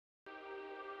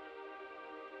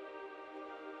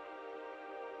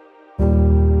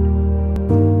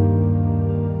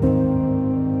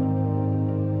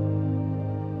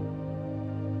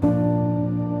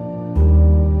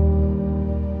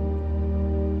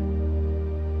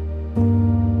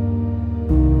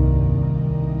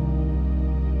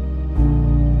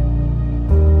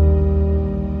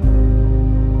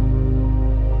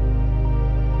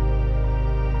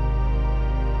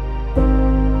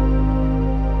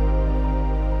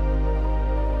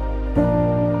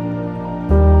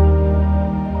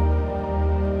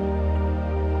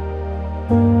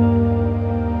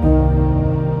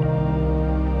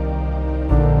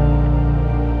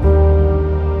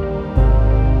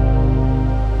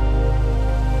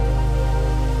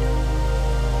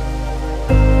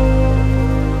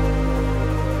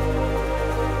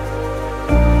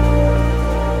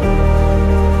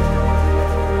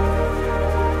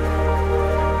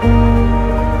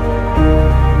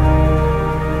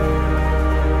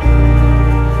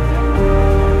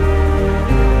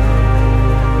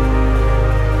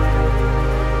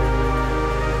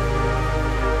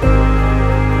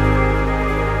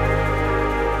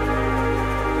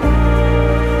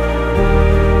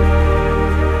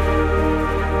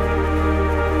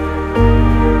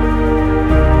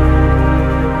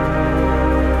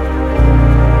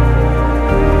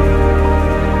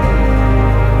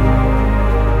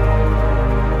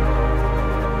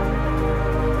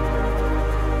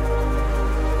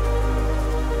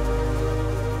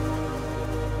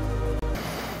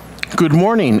Good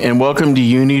morning and welcome to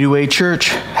Unity Way Church.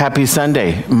 Happy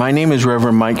Sunday. My name is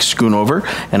Reverend Mike Schoonover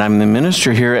and I'm the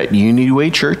minister here at Unity Way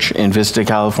Church in Vista,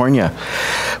 California.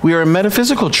 We are a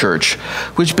metaphysical church,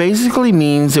 which basically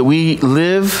means that we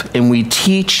live and we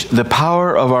teach the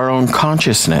power of our own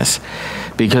consciousness,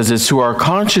 because it's through our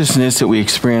consciousness that we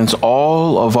experience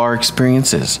all of our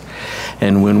experiences.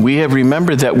 And when we have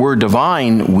remembered that we're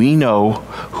divine, we know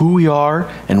who we are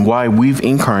and why we've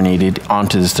incarnated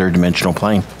onto this third dimensional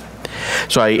plane.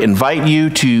 So I invite you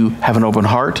to have an open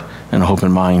heart, an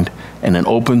open mind, and an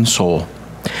open soul.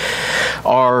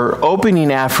 Our opening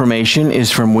affirmation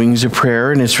is from Wings of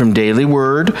Prayer, and it's from Daily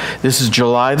Word. This is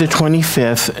July the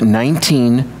 25th,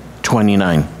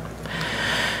 1929.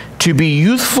 To be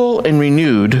youthful and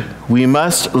renewed, we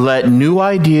must let new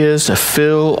ideas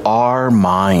fill our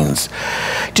minds.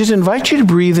 Just invite you to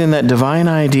breathe in that divine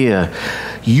idea.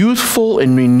 Youthful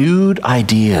and renewed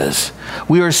ideas.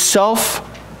 We are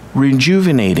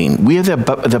self-rejuvenating. We have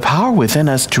the power within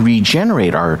us to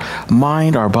regenerate our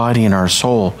mind, our body, and our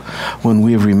soul when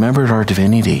we have remembered our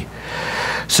divinity.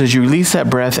 So as you release that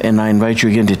breath, and I invite you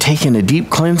again to take in a deep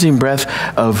cleansing breath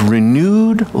of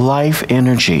renewed life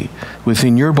energy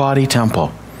within your body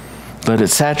temple. Let it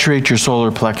saturate your solar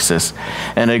plexus,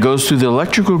 and it goes through the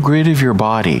electrical grid of your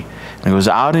body, and it goes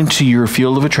out into your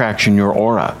field of attraction, your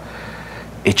aura.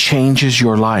 It changes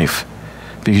your life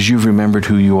because you've remembered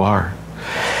who you are.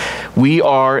 We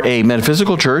are a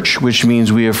metaphysical church, which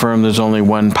means we affirm there's only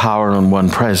one power and one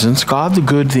presence, God the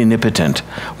good, the omnipotent,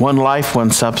 one life, one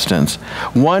substance,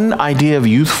 one idea of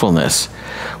youthfulness.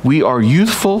 We are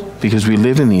youthful because we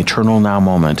live in the eternal now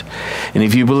moment. And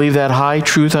if you believe that high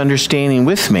truth understanding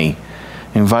with me,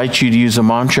 I invite you to use a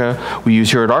mantra we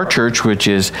use here at our church, which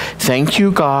is, thank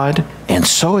you, God, and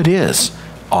so it is.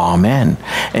 Amen.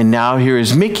 And now here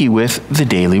is Mickey with the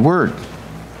Daily Word.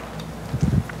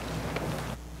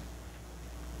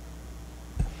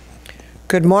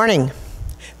 Good morning.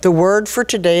 The word for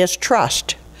today is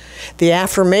trust. The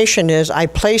affirmation is, I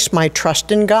place my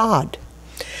trust in God.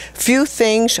 Few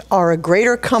things are a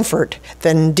greater comfort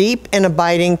than deep and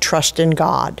abiding trust in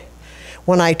God.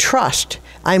 When I trust,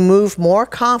 I move more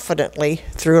confidently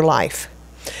through life.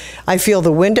 I feel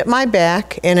the wind at my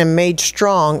back and am made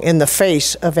strong in the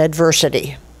face of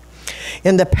adversity.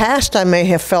 In the past, I may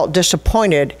have felt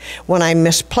disappointed when I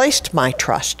misplaced my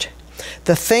trust.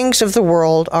 The things of the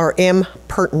world are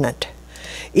impertinent.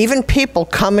 Even people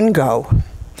come and go.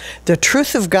 The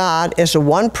truth of God is a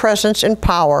one presence and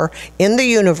power in the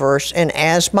universe, and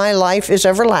as my life is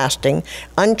everlasting,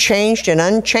 unchanged and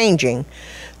unchanging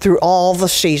through all the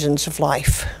seasons of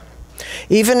life.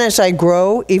 Even as I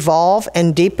grow, evolve,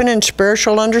 and deepen in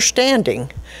spiritual understanding,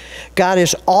 God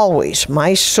is always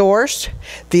my source,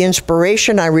 the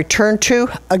inspiration I return to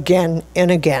again and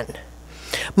again.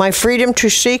 My freedom to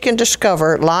seek and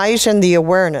discover lies in the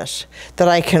awareness that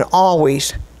I can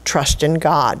always trust in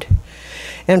God.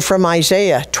 And from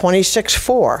Isaiah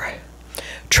 26:4,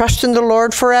 trust in the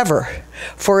Lord forever,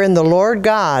 for in the Lord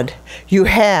God you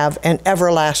have an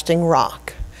everlasting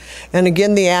rock. And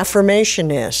again, the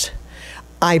affirmation is,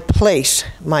 I place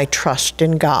my trust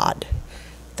in God.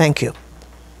 Thank you.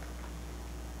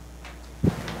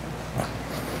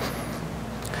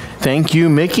 Thank you,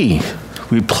 Mickey.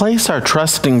 We place our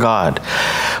trust in God.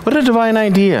 What a divine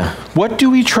idea. What do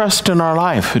we trust in our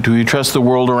life? Do we trust the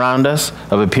world around us,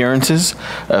 of appearances,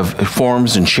 of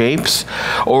forms and shapes?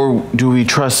 Or do we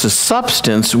trust the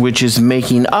substance which is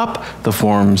making up the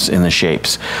forms and the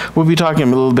shapes? We'll be talking a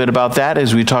little bit about that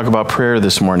as we talk about prayer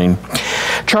this morning.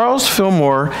 Charles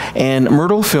Fillmore and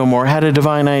Myrtle Fillmore had a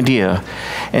divine idea,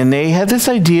 and they had this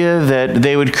idea that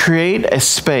they would create a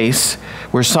space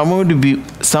where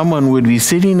someone would be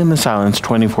sitting in the silence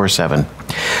 24/7.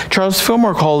 Charles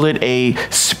Fillmore called it a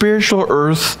spiritual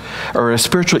earth or a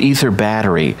spiritual ether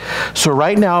battery. So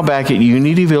right now, back at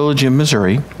Unity Village in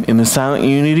Missouri, in the Silent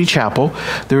Unity Chapel,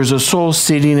 there's a soul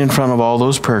sitting in front of all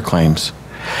those prayer claims.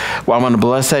 Well, I want to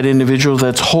bless that individual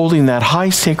that's holding that high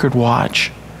sacred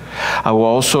watch. I will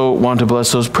also want to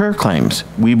bless those prayer claims.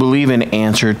 We believe in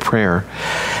answered prayer.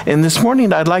 And this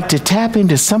morning, I'd like to tap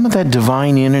into some of that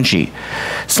divine energy,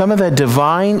 some of that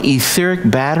divine etheric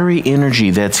battery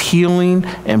energy that's healing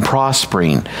and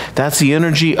prospering. That's the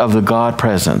energy of the God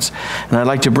presence. And I'd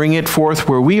like to bring it forth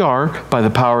where we are by the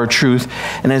power of truth.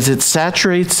 And as it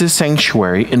saturates this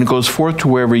sanctuary and it goes forth to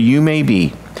wherever you may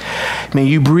be, may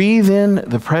you breathe in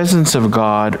the presence of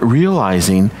God,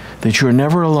 realizing that you're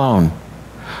never alone.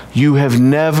 You have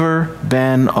never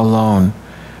been alone,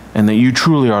 and that you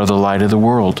truly are the light of the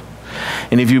world.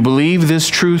 And if you believe this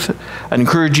truth, I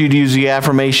encourage you to use the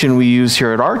affirmation we use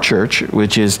here at our church,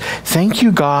 which is, thank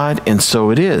you, God, and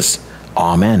so it is.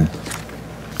 Amen.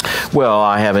 Well,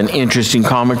 I have an interesting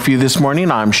comic for you this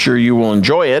morning. I'm sure you will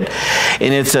enjoy it.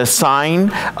 And it's a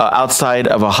sign outside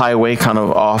of a highway, kind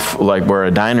of off like where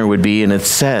a diner would be, and it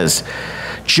says,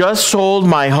 "Just sold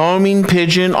my homing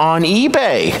pigeon on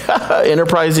eBay."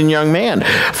 Enterprising young man.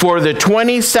 "For the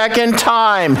 22nd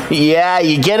time." Yeah,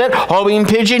 you get it? Homing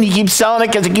pigeon. He keeps selling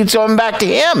it because it keeps going back to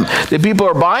him. The people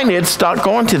are buying it. It's not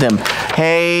going to them.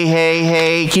 Hey, hey,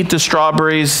 hey, keep the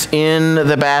strawberries in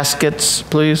the baskets,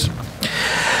 please.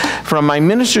 From my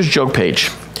minister's joke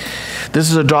page. This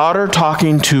is a daughter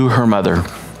talking to her mother.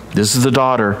 This is the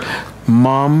daughter.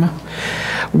 "Mom,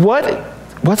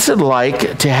 what's it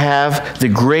like to have the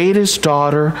greatest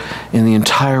daughter in the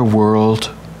entire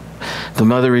world?" The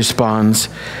mother responds,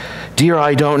 "Dear,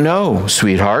 I don't know,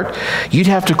 sweetheart. You'd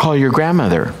have to call your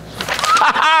grandmother."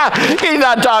 He's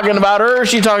not talking about her.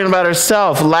 She's talking about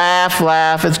herself. Laugh,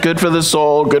 laugh. It's good for the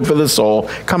soul, good for the soul.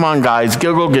 Come on, guys.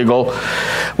 Giggle, giggle.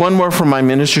 One more from my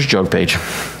minister's joke page.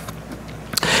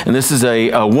 And this is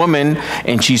a woman,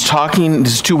 and she's talking,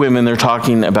 this is two women, they're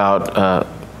talking about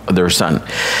their son.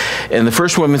 And the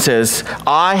first woman says,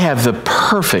 "I have the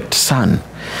perfect son."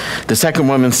 The second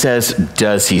woman says,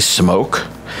 "Does he smoke?"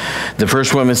 The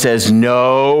first woman says,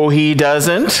 "No, he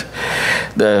doesn't."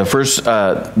 The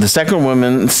second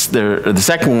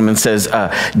woman says,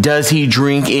 "Does he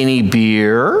drink any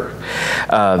beer?"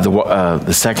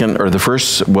 The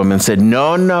first woman said,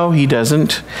 "No, he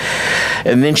doesn't."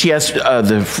 And then she asked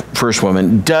the first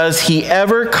woman, "Does he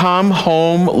ever come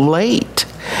home late?"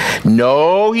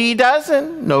 "No, he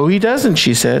doesn't. No, he doesn't,"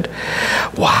 she said.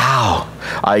 "Wow,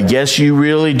 I guess you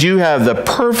really do have the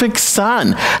perfect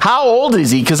son. How old is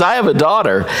he? Because I have a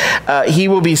daughter. He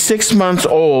will be 6 months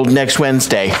old next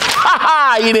Wednesday." Ha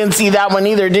ha! You didn't see that one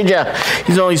either, did you?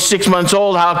 He's only 6 months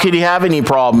old. How could he have any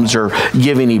problems or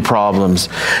give any problems?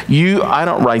 I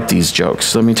don't write these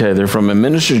jokes. Let me tell you, they're from a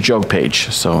minister's joke page,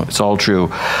 so it's all true.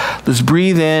 Let's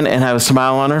breathe in and have a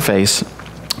smile on our face,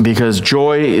 because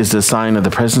joy is the sign of the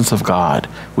presence of God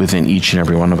within each and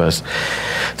every one of us.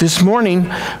 This morning,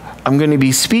 I'm going to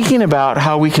be speaking about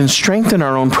how we can strengthen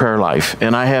our own prayer life.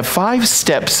 And I have 5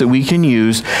 steps that we can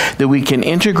use, that we can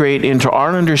integrate into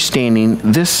our understanding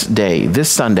this day, this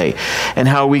Sunday, and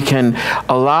how we can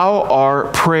allow our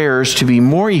prayers to be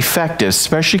more effective,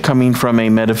 especially coming from a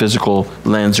metaphysical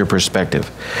lens or perspective.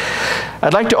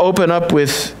 I'd like to open up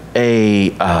with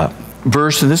a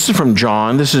verse, and this is from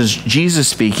John. This is Jesus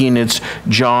speaking. It's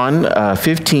John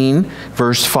 15,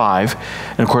 verse 5.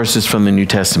 And of course, it's from the New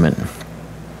Testament.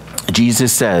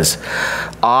 Jesus says,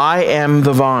 "I am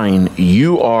the vine,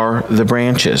 you are the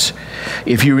branches.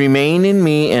 If you remain in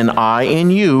me and I in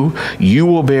you, you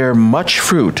will bear much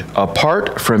fruit.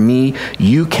 Apart from me,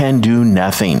 you can do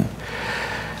nothing."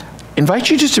 I invite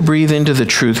you just to breathe into the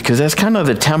truth, because that's kind of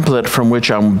the template from which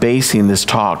I'm basing this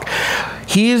talk.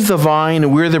 He is the vine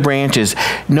and we're the branches.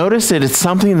 Notice that it's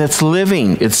something that's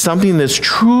living. It's something that's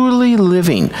truly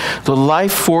living. The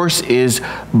life force is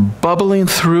bubbling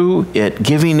through it,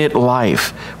 giving it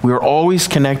life. We're always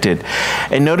connected.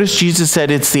 And notice Jesus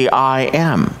said it's the I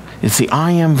am. It's the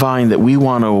I am vine that we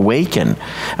want to awaken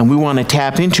and we want to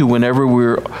tap into whenever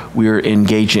we're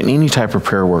engaged in any type of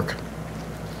prayer work.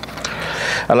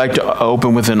 I'd like to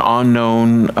open with an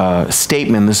unknown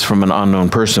statement. This is from an unknown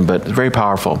person, but very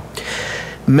powerful.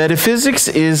 Metaphysics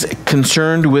is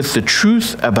concerned with the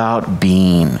truth about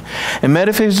being. In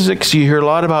metaphysics, you hear a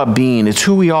lot about being. It's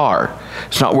who we are.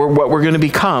 It's not what we're going to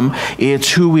become.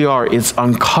 It's who we are. It's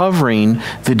uncovering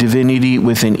the divinity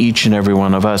within each and every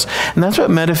one of us. And that's what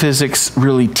metaphysics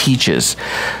really teaches.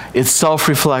 It's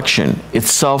self-reflection.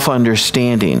 It's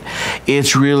self-understanding.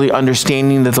 It's really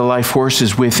understanding that the life force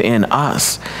is within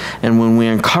us. And when we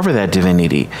uncover that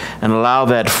divinity and allow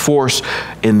that force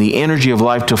and the energy of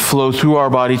life to flow through our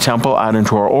body temple out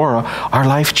into our aura, our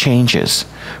life changes,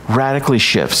 radically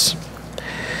shifts.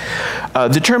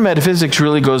 The term metaphysics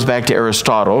really goes back to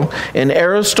Aristotle, and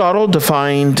Aristotle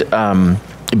defined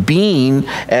being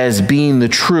as being the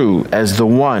true, as the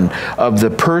one of the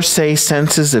per se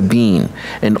senses of being.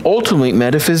 And ultimately,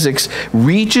 metaphysics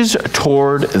reaches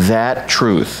toward that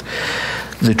truth,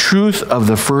 the truth of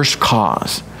the first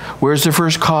cause. Where's the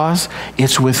first cause?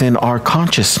 It's within our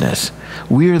consciousness.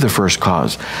 We're the first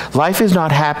cause. Life is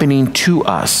not happening to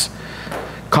us.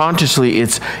 Consciously,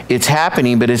 it's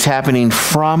happening, but it's happening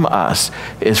from us.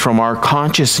 It's from our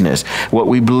consciousness, what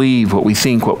we believe, what we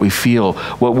think, what we feel,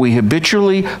 what we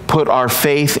habitually put our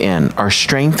faith in, our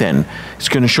strength in. It's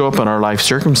going to show up in our life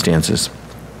circumstances.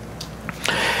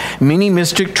 Many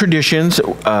mystic traditions,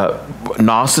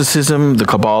 Gnosticism, the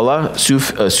Kabbalah,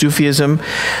 Sufism,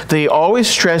 they always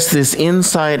stress this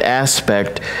inside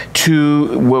aspect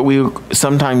to what we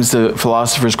sometimes the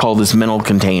philosophers call this mental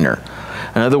container.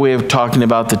 Another way of talking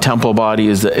about the temple body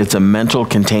is that it's a mental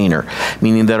container,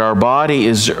 meaning that our body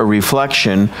is a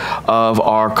reflection of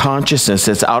our consciousness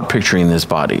that's outpicturing this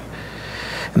body.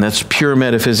 And that's pure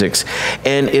metaphysics.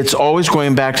 And it's always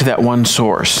going back to that one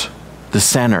source, the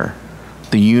center,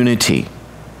 the unity,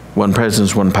 one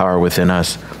presence, one power within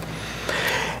us.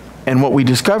 And what we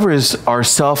discover is our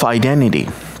self-identity,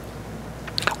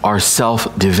 our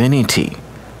self-divinity.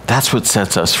 That's what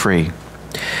sets us free.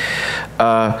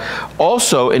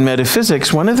 Also, in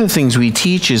metaphysics, one of the things we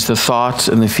teach is the thoughts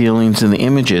and the feelings and the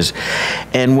images.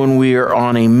 And when we are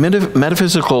on a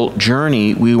metaphysical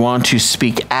journey, we want to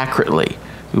speak accurately.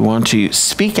 We want to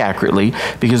speak accurately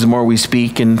because the more we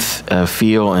speak and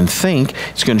feel and think,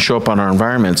 it's going to show up on our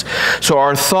environments. So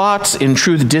our thoughts, in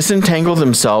truth, disentangle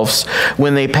themselves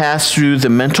when they pass through the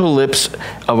mental lips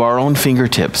of our own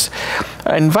fingertips.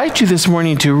 I invite you this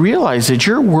morning to realize that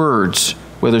your words,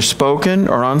 whether spoken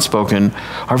or unspoken,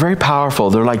 are very powerful.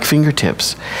 They're like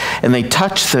fingertips. And they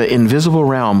touch the invisible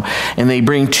realm, and they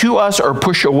bring to us or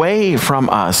push away from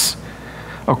us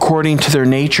according to their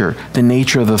nature, the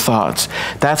nature of the thoughts.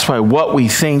 That's why what we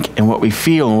think and what we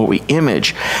feel and what we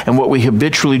image and what we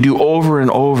habitually do over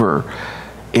and over,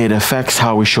 it affects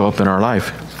how we show up in our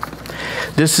life.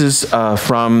 This is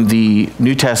from the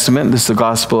New Testament. This is the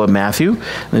Gospel of Matthew.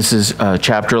 This is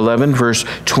chapter 11, verse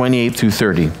 28 through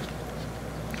 30.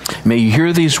 May you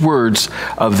hear these words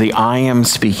of the I am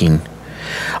speaking.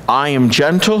 I am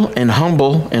gentle and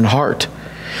humble in heart,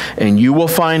 and you will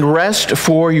find rest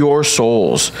for your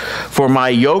souls. For my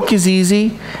yoke is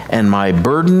easy and my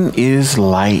burden is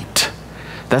light.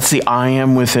 That's the I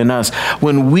am within us.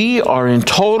 When we are in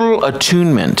total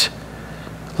attunement,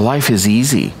 life is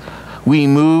easy. We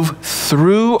move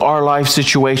through our life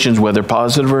situations, whether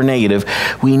positive or negative.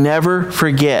 We never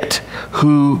forget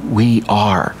who we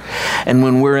are. And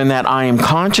when we're in that I am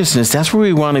consciousness, that's where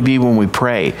we want to be when we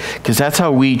pray, because that's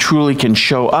how we truly can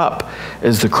show up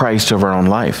as the Christ of our own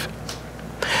life.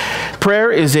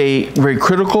 Prayer is a very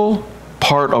critical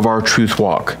part of our truth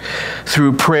walk.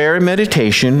 Through prayer and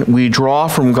meditation, we draw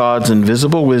from God's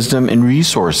invisible wisdom and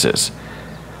resources.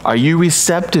 Are you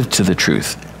receptive to the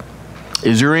truth?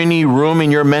 Is there any room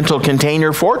in your mental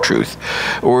container for truth?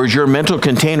 Or is your mental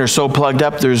container so plugged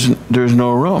up there's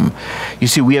no room? You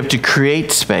see, we have to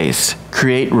create space,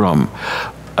 create room.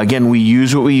 Again, we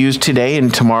use what we use today,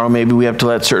 and tomorrow maybe we have to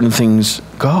let certain things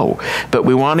go. But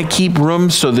we want to keep room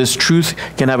so this truth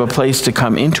can have a place to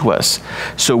come into us.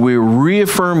 So we're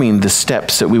reaffirming the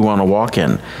steps that we want to walk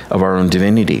in of our own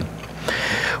divinity.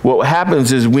 What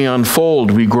happens is we unfold,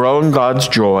 we grow in God's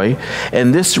joy,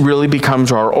 and this really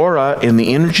becomes our aura in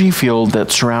the energy field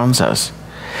that surrounds us.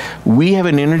 We have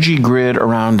an energy grid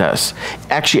around us.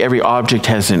 Actually, every object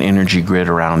has an energy grid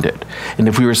around it. And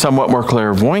if we were somewhat more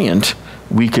clairvoyant,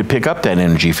 we could pick up that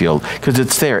energy field because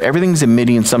it's there. Everything's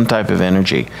emitting some type of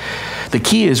energy. The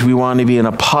key is we want to be in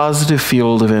a positive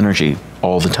field of energy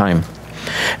all the time.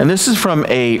 And this is from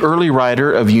an early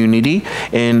writer of Unity,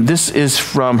 and this is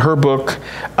from her book,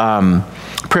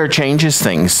 Prayer Changes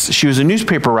Things. She was a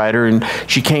newspaper writer, and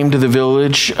she came to the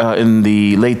village in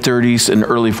the late 30s and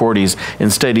early 40s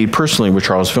and studied personally with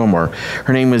Charles Fillmore.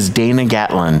 Her name was Dana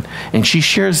Gatlin, and she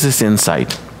shares this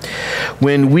insight.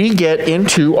 When we get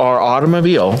into our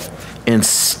automobile and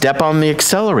step on the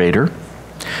accelerator,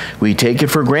 we take it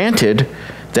for granted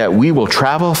that we will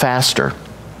travel faster.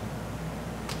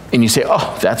 And you say,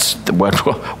 oh, that's what's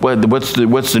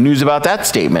the news about that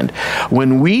statement?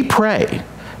 When we pray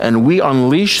and we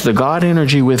unleash the God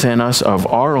energy within us of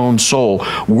our own soul,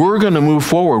 we're going to move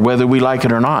forward whether we like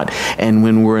it or not. And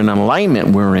when we're in alignment,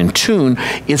 we're in tune,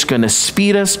 it's going to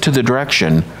speed us to the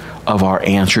direction of our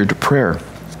answered prayer.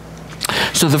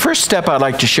 So the first step I'd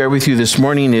like to share with you this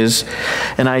morning is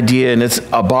an idea, and it's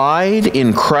abide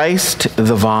in Christ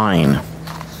the vine.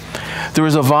 There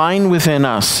is a vine within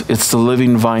us. It's the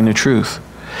living vine of truth.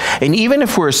 And even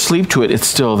if we're asleep to it, it's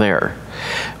still there.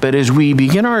 But as we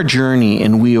begin our journey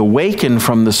and we awaken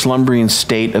from the slumbering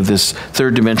state of this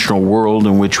third-dimensional world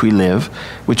in which we live,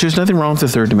 which there's nothing wrong with the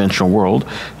third-dimensional world,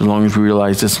 as long as we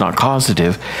realize it's not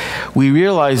causative, we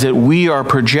realize that we are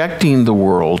projecting the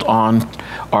world on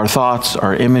our thoughts,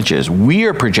 our images. We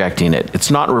are projecting it. It's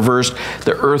not reversed.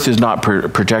 The earth is not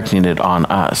projecting it on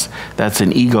us. That's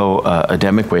an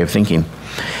ego-ademic way of thinking.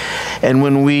 And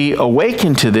when we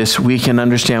awaken to this, we can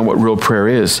understand what real prayer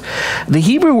is. The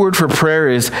Hebrew word for prayer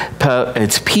is,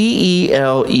 it's P-E-L-E-L,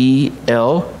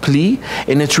 plea,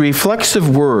 and it's a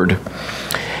reflexive word.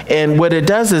 And what it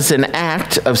does is an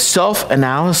act of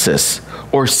self-analysis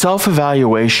or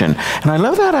self-evaluation. And I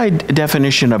love that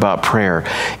definition about prayer.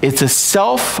 It's a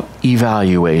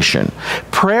self-evaluation.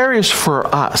 Prayer is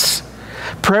for us.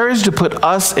 Prayer is to put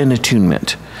us in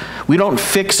attunement. We don't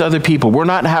fix other people. We're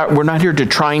not here to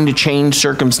trying to change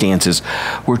circumstances.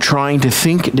 We're trying to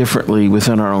think differently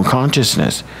within our own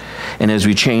consciousness. And as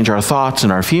we change our thoughts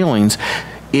and our feelings,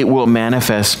 it will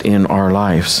manifest in our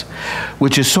lives,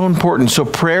 which is so important. So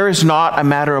prayer is not a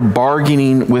matter of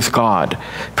bargaining with God.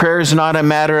 Prayer is not a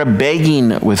matter of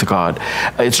begging with God.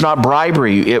 It's not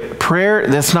bribery. Prayer,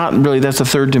 that's a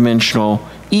third dimensional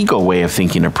ego way of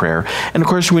thinking of prayer. And of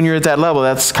course, when you're at that level,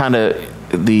 that's kind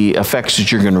of the effects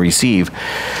that you're going to receive.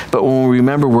 But when we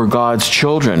remember we're God's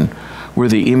children, we're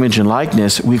the image and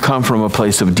likeness, we come from a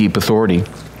place of deep authority.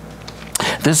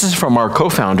 This is from our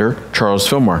co-founder, Charles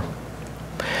Fillmore.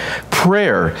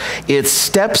 Prayer, it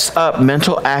steps up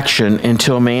mental action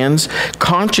until man's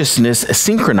consciousness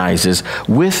synchronizes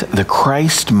with the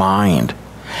Christ mind.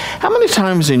 How many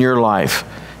times in your life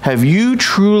have you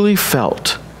truly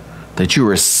felt that you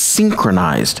are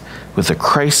synchronized with the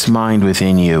Christ mind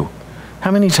within you? How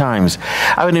many times?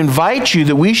 I would invite you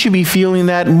that we should be feeling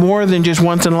that more than just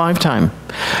once in a lifetime.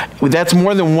 That's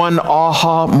more than one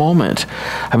aha moment.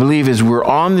 I believe as we're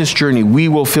on this journey, we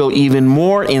will feel even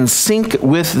more in sync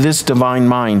with this divine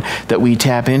mind that we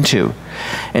tap into.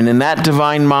 And in that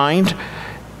divine mind,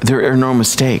 there are no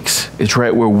mistakes. It's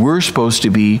right where we're supposed to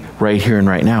be right here and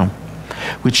right now,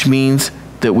 which means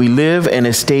that we live in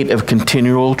a state of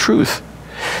continual truth.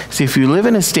 See, if you live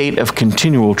in a state of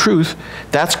continual truth,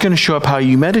 that's going to show up how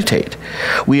you meditate.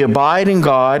 We abide in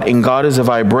God, and God is a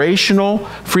vibrational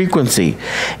frequency.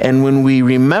 And when we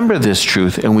remember this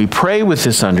truth and we pray with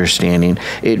this understanding,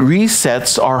 it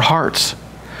resets our hearts.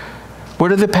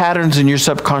 What are the patterns in your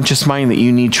subconscious mind that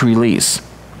you need to release?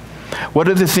 What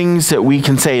are the things that we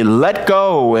can say, let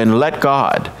go and let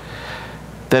God?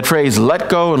 That phrase, let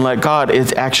go and let God,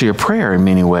 is actually a prayer in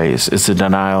many ways. It's a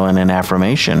denial and an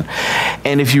affirmation.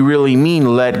 And if you really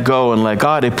mean let go and let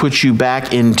God, it puts you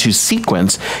back into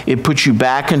sequence. It puts you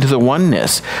back into the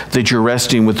oneness that you're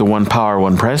resting with the one power,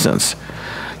 one presence.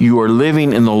 You are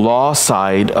living in the law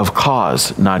side of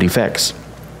cause, not effects.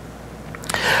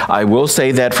 I will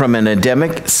say that from an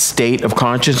Adamic state of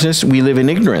consciousness, we live in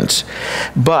ignorance.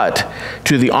 But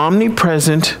to the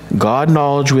omnipresent God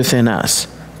knowledge within us,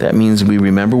 that means we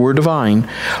remember we're divine.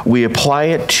 We apply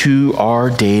it to our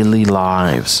daily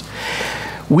lives.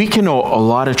 We can know a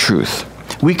lot of truth.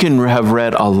 We can have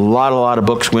read a lot of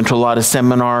books, went to a lot of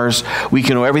seminars. We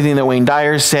can know everything that Wayne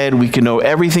Dyer said. We can know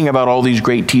everything about all these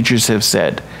great teachers have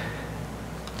said.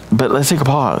 But let's take a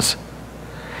pause.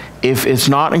 If it's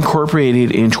not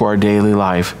incorporated into our daily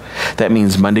life, that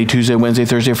means Monday, Tuesday, Wednesday,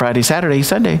 Thursday, Friday, Saturday,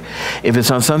 Sunday. If it's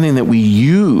not something that we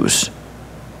use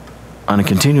on a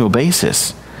continual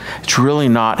basis, it's really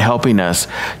not helping us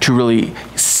to really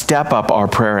step up our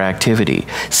prayer activity,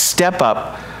 step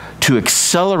up to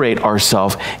accelerate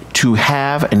ourselves to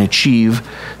have and achieve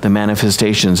the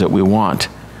manifestations that we want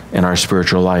in our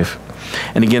spiritual life.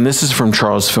 And again, this is from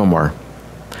Charles Fillmore.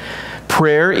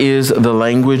 Prayer is the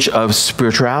language of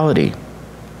spirituality.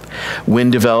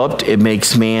 When developed, it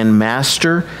makes man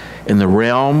master in the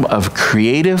realm of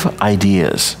creative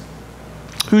ideas.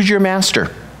 Who's your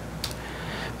master?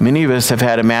 Many of us have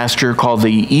had a master called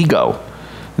the ego,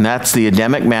 and that's the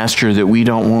Adamic master that we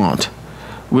don't want.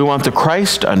 We want the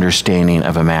Christ understanding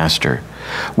of a master.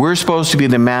 We're supposed to be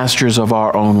the masters of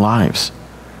our own lives,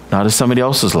 not of somebody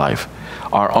else's life.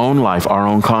 Our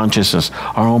own consciousness,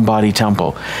 our own body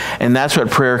temple. And that's what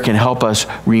prayer can help us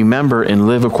remember and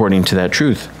live according to that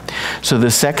truth. So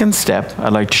the second step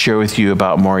I'd like to share with you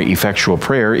about more effectual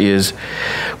prayer is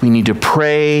we need to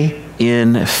pray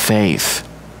in faith.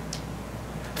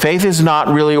 Faith is not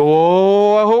really,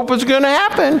 oh, I hope it's going to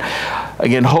happen.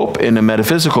 Again, hope in a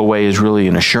metaphysical way is really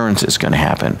an assurance it's going to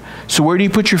happen. So where do you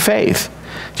put your faith?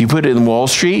 Do you put it in Wall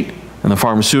Street, in the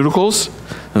pharmaceuticals,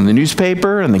 in the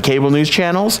newspaper, and the cable news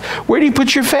channels? Where do you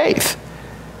put your faith?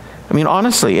 I mean,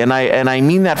 honestly, and I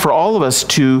mean that for all of us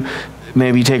to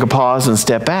maybe take a pause and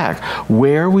step back.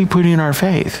 Where are we putting our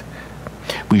faith?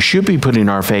 We should be putting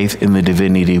our faith in the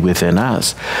divinity within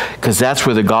us, because that's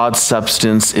where the God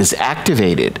substance is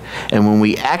activated. And when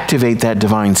we activate that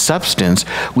divine substance,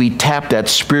 we tap that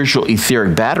spiritual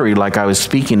etheric battery like I was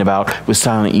speaking about with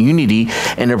Silent Unity,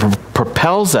 and it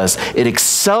propels us, it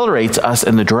accelerates us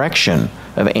in the direction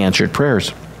of answered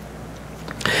prayers.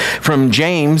 From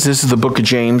James, this is the book of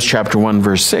James, chapter 1,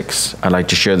 verse 6. I'd like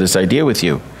to share this idea with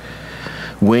you.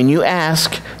 When you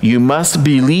ask, you must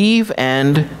believe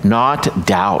and not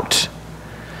doubt.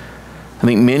 I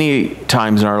think many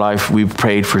times in our life we've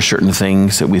prayed for certain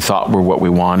things that we thought were what we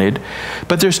wanted,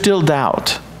 but there's still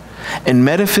doubt. In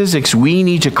metaphysics, we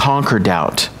need to conquer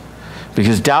doubt,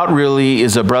 because doubt really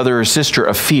is a brother or sister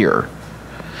of fear.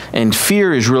 And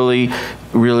fear is really,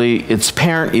 its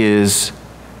parent is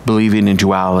believing in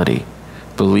duality,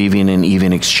 believing in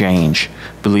even exchange,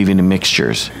 believing in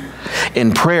mixtures.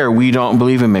 In prayer, we don't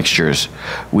believe in mixtures.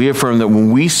 We affirm that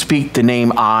when we speak the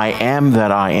name I am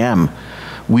that I am,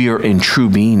 we are in true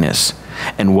beingness.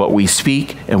 And what we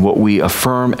speak and what we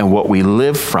affirm and what we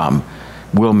live from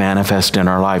will manifest in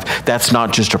our life. That's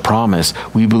not just a promise.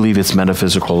 We believe it's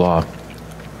metaphysical law.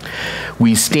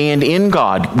 We stand in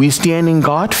God. We stand in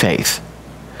God faith.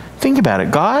 Think about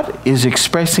it. God is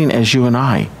expressing as you and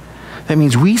I. That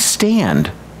means we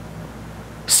stand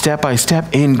step by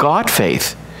step in God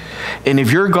faith. And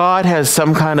if your God has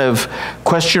some kind of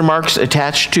question marks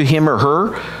attached to him or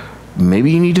her,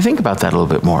 maybe you need to think about that a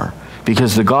little bit more.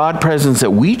 Because the God presence that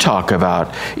we talk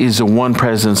about is a one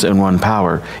presence and one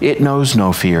power. It knows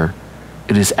no fear.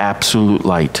 It is absolute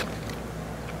light.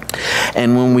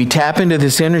 And when we tap into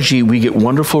this energy, we get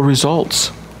wonderful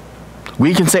results.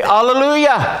 We can say,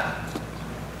 Alleluia!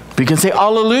 We can say,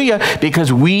 Alleluia,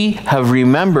 because we have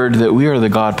remembered that we are the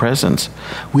God presence.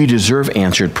 We deserve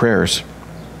answered prayers.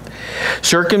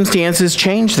 Circumstances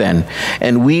change then,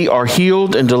 and we are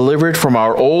healed and delivered from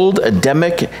our old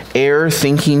Adamic air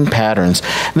thinking patterns.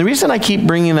 And the reason I keep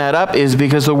bringing that up is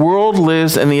because the world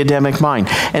lives in the Adamic mind.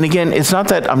 And again, it's not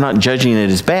that I'm not judging it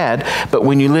as bad, but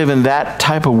when you live in that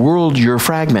type of world, you're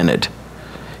fragmented.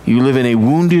 You live in a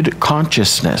wounded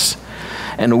consciousness.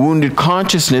 And a wounded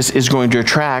consciousness is going to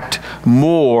attract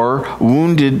more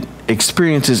wounded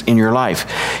experiences in your life.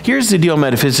 Here's the deal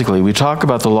metaphysically. We talk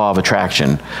about the law of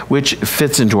attraction, which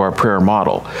fits into our prayer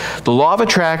model. The law of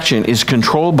attraction is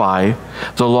controlled by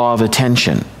the law of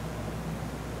attention.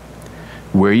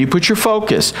 Where you put your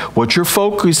focus, what you're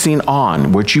focusing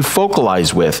on, what you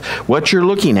focalize with, what you're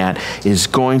looking at is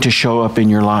going to show up in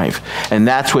your life. And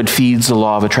that's what feeds the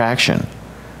law of attraction.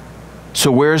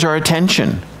 So where's our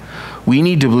attention? We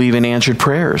need to believe in answered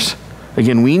prayers.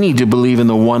 Again, we need to believe in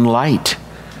the one light,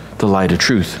 the light of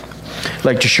truth. I'd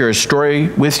like to share a story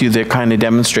with you that kind of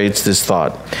demonstrates this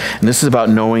thought. And this is about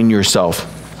knowing yourself.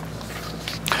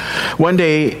 One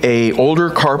day, an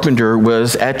older carpenter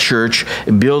was at church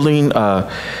building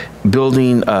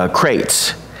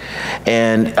crates.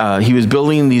 And he was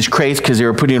building these crates because they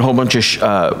were putting a whole bunch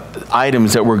of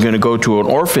items that were going to go to an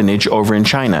orphanage over in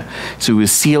China. So he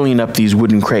was sealing up these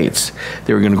wooden crates.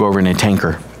 They were going to go over in a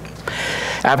tanker.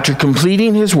 After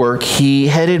completing his work, he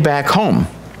headed back home.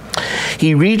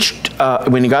 He reached,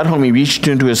 when he got home, he reached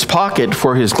into his pocket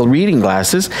for his reading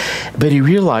glasses, but he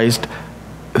realized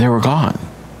they were gone.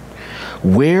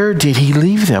 Where did he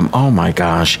leave them? Oh my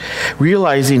gosh.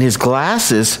 Realizing his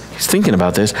glasses, he's thinking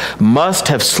about this, must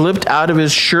have slipped out of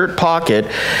his shirt pocket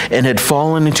and had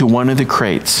fallen into one of the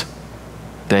crates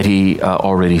that he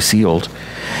already sealed.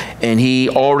 And he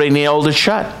already nailed it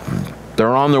shut.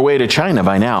 They're on their way to China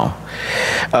by now.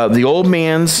 The old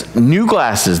man's new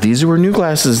glasses, these were new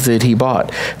glasses that he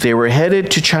bought. They were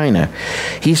headed to China.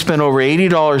 He spent over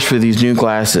 $80 for these new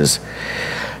glasses.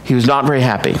 He was not very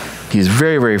happy. He's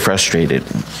very, very frustrated.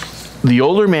 The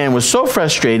older man was so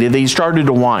frustrated that he started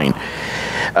to whine.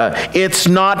 It's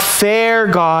not fair,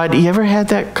 God. You ever had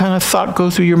that kind of thought go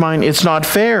through your mind? It's not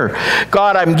fair.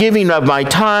 God, I'm giving of my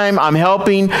time. I'm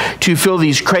helping to fill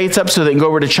these crates up so they can go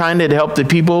over to China to help the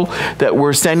people that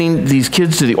we're sending these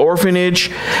kids to the orphanage.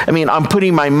 I mean, I'm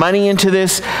putting my money into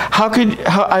this.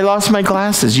 I lost my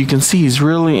glasses. You can see he's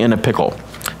really in a pickle.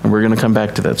 And we're going to come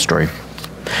back to that story.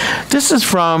 This is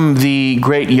from the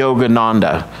great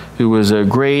Yogananda, who was a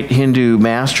great Hindu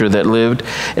master that lived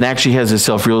and actually has a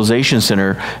self-realization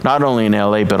center, not only in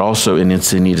LA, but also in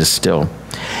Encinitas still.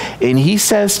 And he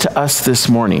says to us this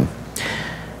morning,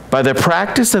 by the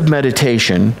practice of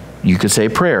meditation, you could say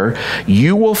prayer,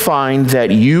 you will find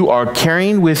that you are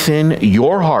carrying within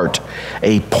your heart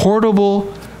a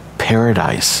portable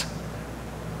paradise.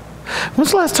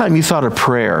 When's the last time you thought of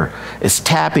prayer as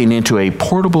tapping into a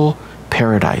portable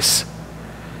paradise?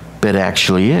 But it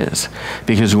actually is.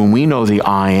 Because when we know the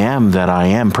I am that I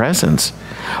am presence,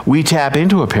 we tap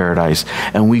into a paradise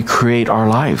and we create our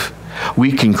life.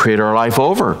 We can create our life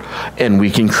over, and we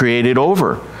can create it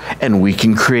over, and we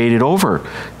can create it over.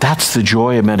 That's the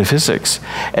joy of metaphysics.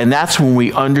 And that's when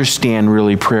we understand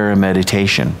really prayer and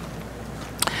meditation.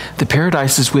 The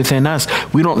paradise is within us.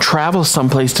 We don't travel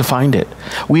someplace to find it.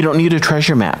 We don't need a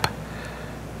treasure map.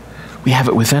 We have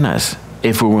it within us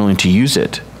if we're willing to use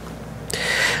it.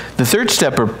 The third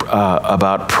step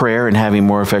about prayer and having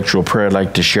more effectual prayer I'd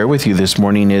like to share with you this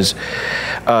morning is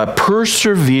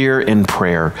persevere in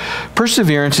prayer.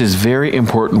 Perseverance is very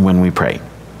important when we pray.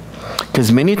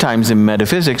 Because many times in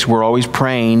metaphysics, we're always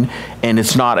praying and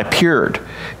it's not appeared.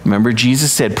 Remember,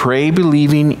 Jesus said, pray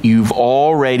believing you've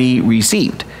already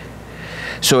received.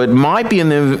 So it might be in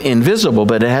the invisible,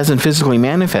 but it hasn't physically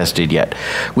manifested yet,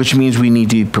 which means we need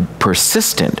to be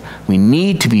persistent. We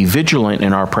need to be vigilant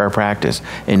in our prayer practice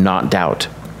and not doubt.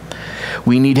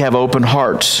 We need to have open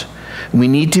hearts. We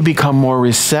need to become more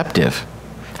receptive.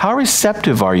 How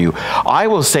receptive are you? I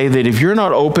will say that if you're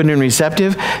not open and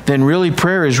receptive, then really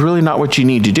prayer is really not what you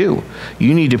need to do.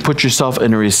 You need to put yourself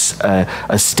in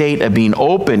a state of being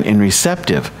open and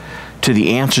receptive to the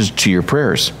answers to your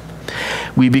prayers.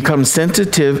 We become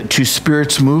sensitive to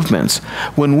Spirit's movements.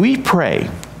 When we pray,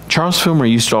 Charles Filmer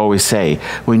used to always say,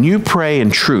 when you pray in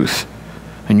truth,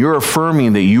 and you're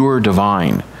affirming that you are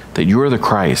divine, that you are the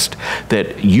Christ,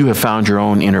 that you have found your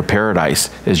own inner paradise,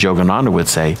 as Yogananda would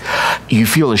say, you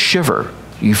feel a shiver.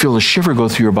 You feel a shiver go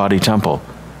through your body temple.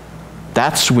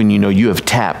 That's when you know you have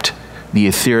tapped the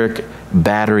etheric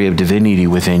battery of divinity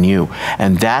within you.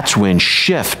 And that's when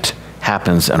shift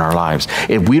happens in our lives.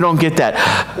 If we don't get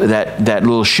that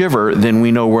little shiver, then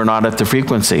we know we're not at the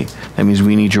frequency. That means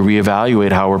we need to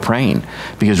reevaluate how we're praying,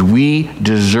 because we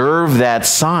deserve that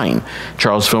sign.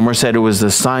 Charles Filmer said it was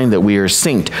the sign that we are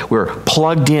synced. We're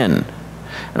plugged in.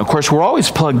 And of course, we're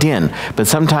always plugged in, but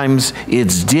sometimes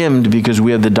it's dimmed because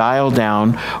we have the dial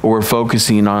down, or we're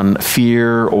focusing on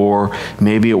fear, or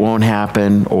maybe it won't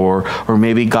happen, or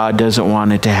maybe God doesn't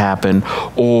want it to happen,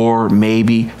 or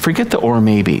maybe, forget the or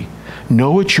maybe.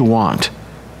 Know what you want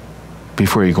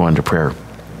before you go into prayer.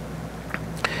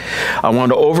 I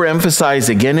want to overemphasize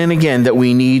again and again that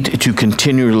we need to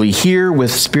continually hear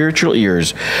with spiritual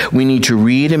ears. We need to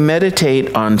read and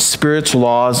meditate on Spirit's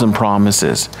laws and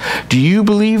promises. Do you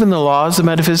believe in the laws of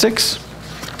metaphysics?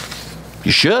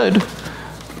 You should.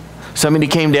 Somebody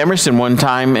came to Emerson one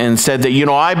time and said that,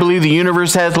 I believe the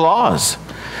universe has laws.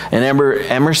 And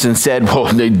Emerson said,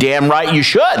 well, damn right you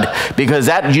should, because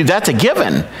that's a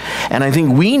given. And I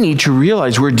think we need to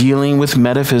realize we're dealing with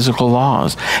metaphysical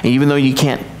laws. And even though you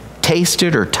can't taste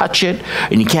it or touch it,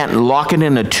 and you can't lock it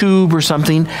in a tube or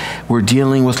something, we're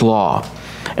dealing with law.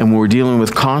 And when we're dealing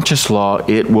with conscious law,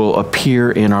 it will appear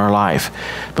in our life.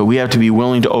 But we have to be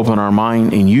willing to open our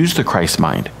mind and use the Christ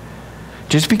mind.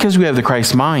 Just because we have the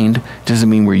Christ mind doesn't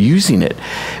mean we're using it.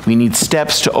 We need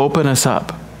steps to open us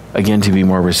up, again, to be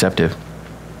more receptive.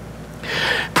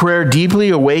 Prayer deeply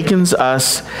awakens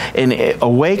us, and it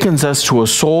awakens us to a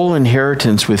soul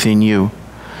inheritance within you.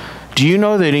 Do you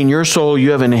know that in your soul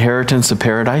you have an inheritance of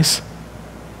paradise?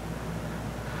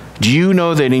 Do you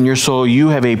know that in your soul you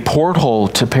have a porthole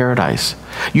to paradise?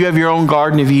 You have your own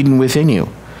Garden of Eden within you.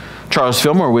 Charles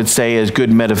Filmer would say, as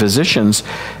good metaphysicians,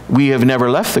 we have never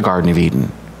left the Garden of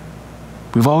Eden.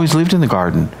 We've always lived in the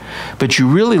garden. But you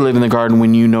really live in the garden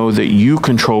when you know that you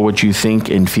control what you think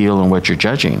and feel and what you're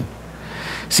judging.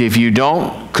 See, if you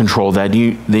don't control that,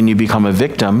 then you become a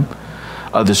victim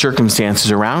of the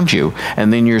circumstances around you.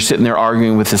 And then you're sitting there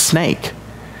arguing with a snake,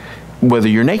 whether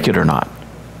you're naked or not.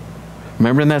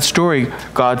 Remember in that story,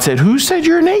 God said, who said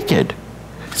you're naked?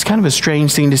 It's kind of a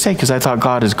strange thing to say, because I thought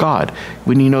God is God.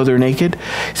 Wouldn't you know they're naked?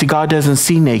 See, God doesn't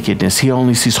see nakedness. He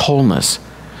only sees wholeness,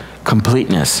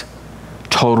 completeness,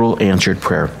 total answered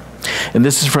prayer. And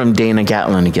this is from Dana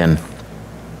Gatlin again.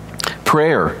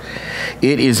 Prayer,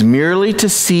 it is merely to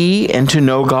see and to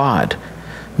know God,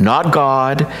 not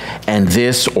God and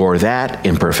this or that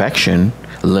imperfection,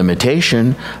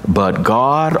 limitation, but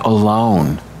God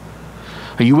alone.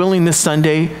 Are you willing this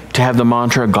Sunday to have the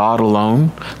mantra, God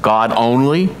alone, God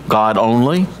only, God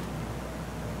only?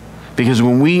 Because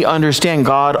when we understand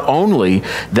God only,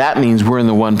 that means we're in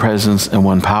the one presence and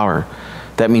one power.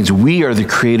 That means we are the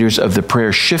creators of the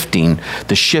prayer shifting,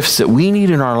 the shifts that we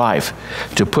need in our life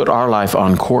to put our life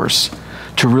on course,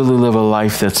 to really live a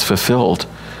life that's fulfilled,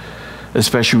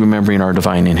 especially remembering our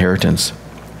divine inheritance.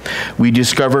 We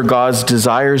discover God's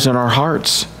desires in our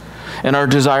hearts, and our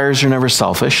desires are never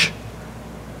selfish.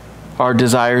 Our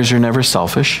desires are never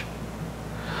selfish.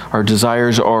 Our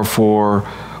desires are for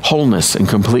wholeness and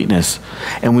completeness.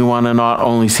 And we want to not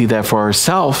only see that for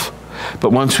ourselves,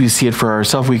 but once we see it for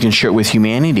ourselves, we can share it with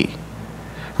humanity.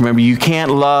 Remember, you can't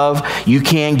love, you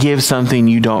can't give something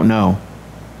you don't know.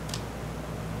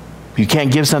 You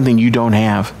can't give something you don't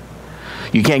have.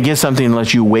 You can't give something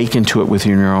unless you awaken to it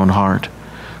within your own heart,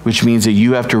 which means that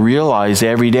you have to realize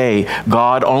every day,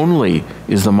 God only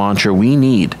is the mantra we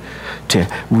need to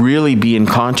really be in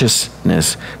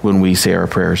consciousness when we say our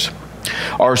prayers.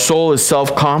 Our soul is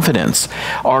self-confidence.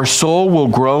 Our soul will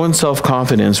grow in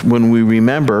self-confidence when we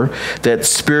remember that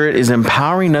Spirit is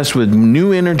empowering us with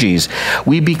new energies.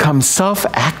 We become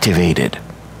self-activated.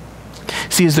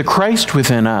 See, as the Christ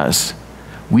within us,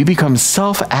 we become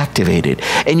self-activated.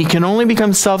 And you can only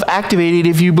become self-activated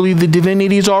if you believe the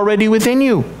divinity is already within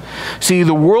you. See,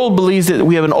 the world believes that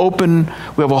we have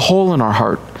a hole in our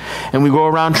heart. And we go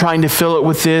around trying to fill it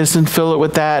with this and fill it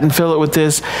with that and fill it with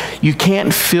this. You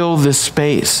can't fill this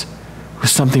space with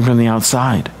something from the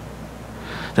outside.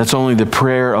 That's only the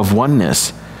prayer of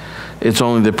oneness. It's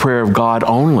only the prayer of God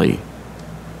only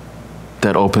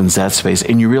that opens that space.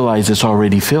 And you realize it's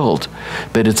already filled,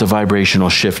 but it's a vibrational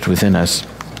shift within us.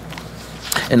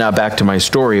 And now back to my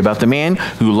story about the man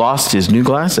who lost his new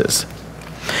glasses.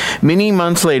 Many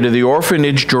months later, the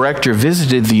orphanage director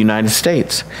visited the United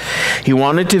States. He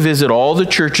wanted to visit all the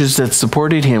churches that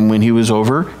supported him when he was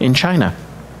over in China.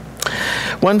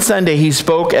 One Sunday, he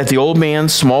spoke at the Old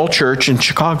Man's Small Church in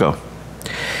Chicago.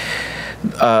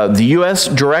 The U.S.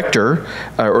 director,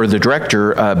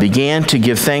 began to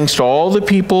give thanks to all the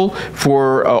people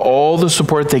for all the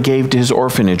support they gave to his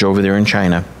orphanage over there in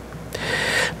China.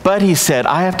 But he said,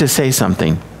 I have to say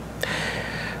something.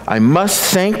 I must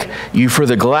thank you for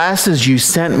the glasses you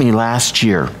sent me last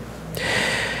year.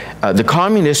 The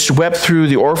communists swept through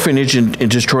the orphanage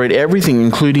and destroyed everything,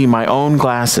 including my own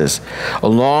glasses.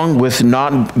 Along with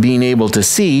not being able to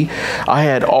see, I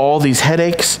had all these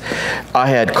headaches. I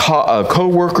had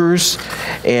co-workers,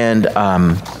 and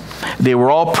they were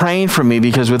all praying for me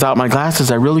because without my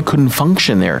glasses, I really couldn't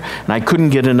function there, and I couldn't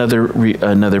get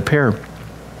another pair.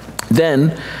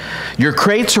 Then, your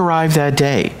crates arrived that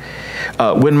day.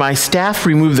 When my staff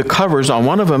removed the covers on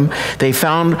one of them, they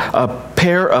found a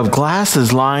pair of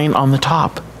glasses lying on the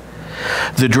top.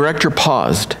 The director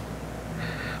paused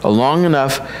long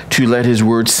enough to let his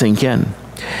words sink in.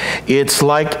 It's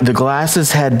like the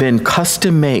glasses had been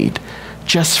custom made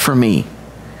just for me.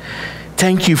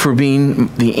 Thank you for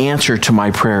being the answer to my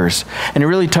prayers. And it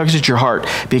really tugs at your heart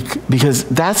because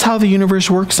that's how the universe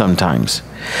works sometimes.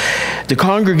 The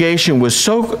congregation was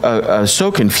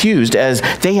so confused as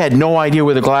they had no idea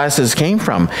where the glasses came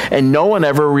from. And no one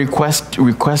ever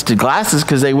requested glasses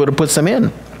because they would have put some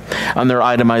in on their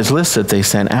itemized list that they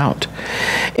sent out.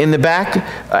 In the back,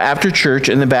 after church,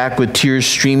 in the back with tears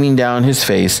streaming down his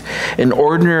face, an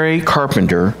ordinary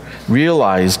carpenter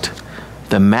realized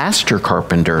the master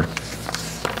carpenter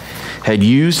had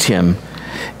used him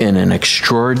in an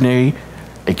extraordinary,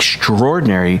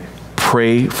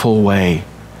 prayerful way.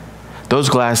 Those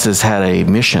glasses had a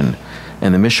mission,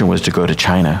 and the mission was to go to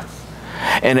China.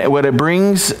 And what it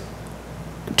brings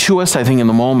to us, I think, in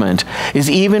the moment, is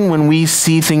even when we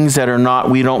see things that are not,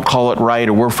 we don't call it right,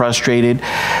 or we're frustrated,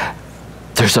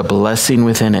 there's a blessing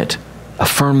within it.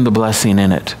 Affirm the blessing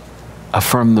in it.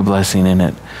 Affirm the blessing in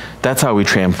it. That's how we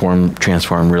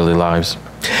transform really lives.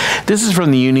 This is from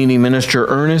the Unity minister,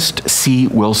 Ernest C.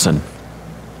 Wilson.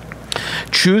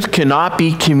 Truth cannot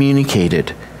be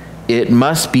communicated. It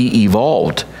must be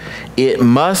evolved. It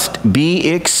must be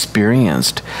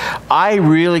experienced. I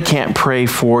really can't pray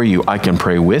for you. I can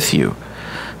pray with you.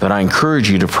 But I encourage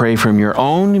you to pray from your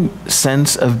own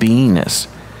sense of beingness.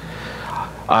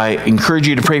 I encourage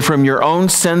you to pray from your own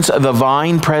sense of the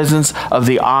divine presence of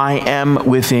the I am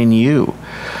within you.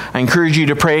 I encourage you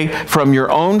to pray from your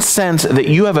own sense that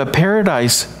you have a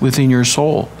paradise within your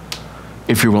soul,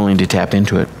 if you're willing to tap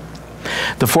into it.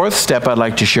 The fourth step I'd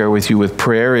like to share with you with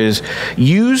prayer is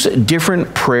use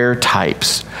different prayer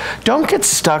types. Don't get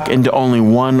stuck into only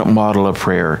one model of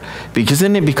prayer, because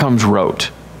then it becomes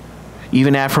rote.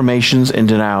 Even affirmations and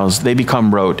denials, they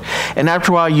become rote. And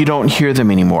after a while, you don't hear them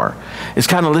anymore. It's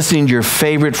kind of listening to your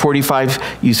favorite 45,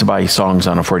 you used to buy songs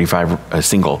on a 45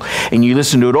 single, and you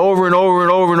listen to it over and over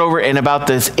and over and over, and about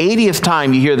this 80th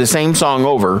time, you hear the same song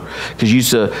over, because you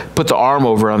used to put the arm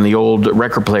over on the old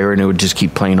record player, and it would just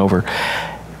keep playing over.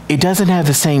 It doesn't have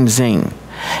the same zing.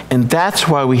 And that's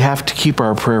why we have to keep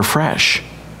our prayer fresh. It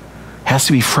has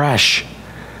to be fresh.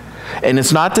 And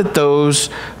it's not that those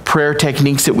prayer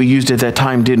techniques that we used at that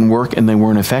time didn't work and they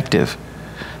weren't effective.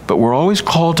 But we're always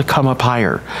called to come up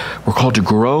higher. We're called to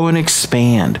grow and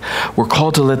expand. We're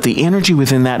called to let the energy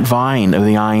within that vine of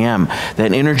the I am,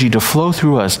 that energy to flow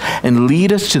through us and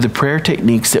lead us to the prayer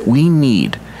techniques that we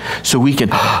need so we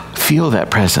can feel that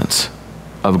presence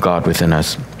of God within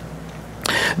us.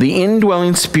 The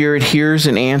indwelling Spirit hears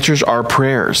and answers our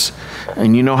prayers.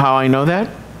 And you know how I know that?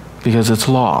 Because it's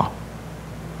law.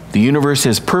 The universe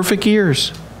has perfect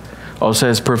ears, also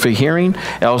has perfect hearing,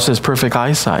 it also has perfect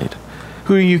eyesight.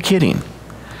 Who are you kidding?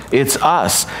 It's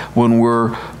us when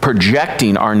we're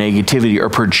projecting our negativity or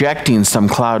projecting some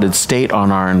clouded state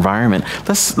on our environment.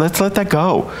 Let's let that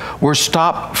go. We're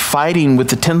stop fighting with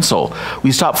the tinsel.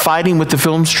 We stop fighting with the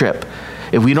film strip.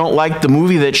 If we don't like the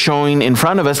movie that's showing in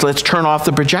front of us, let's turn off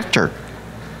the projector,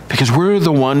 because we're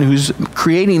the one who's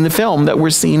creating the film that we're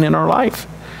seeing in our life.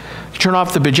 You turn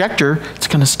off the projector, it's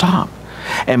going to stop.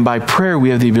 And by prayer, we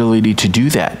have the ability to do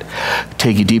that.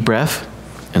 Take a deep breath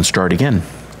and start again.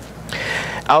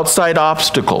 Outside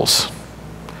obstacles.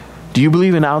 Do you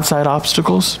believe in outside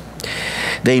obstacles?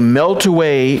 They melt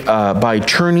away by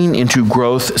turning into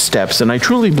growth steps. And I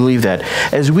truly believe that.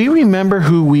 As we remember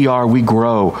who we are, we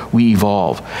grow, we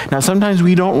evolve. Now, sometimes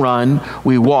we don't run,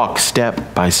 we walk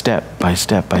step by step by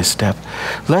step by step.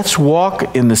 Let's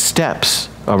walk in the steps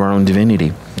of our own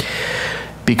divinity.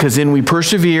 Because then we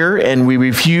persevere and we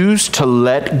refuse to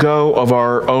let go of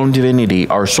our own divinity.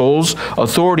 Our soul's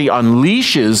authority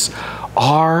unleashes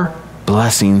our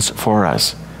blessings for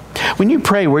us. When you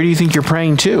pray, where do you think you're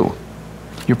praying to?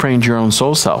 You're praying to your own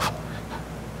soul self.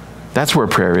 That's where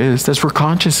prayer is. That's where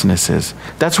consciousness is.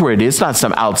 That's where it is. It's not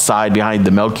some outside behind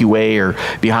the Milky Way or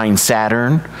behind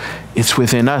Saturn. It's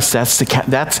within us. That's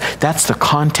the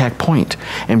contact point.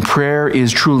 And prayer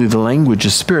is truly the language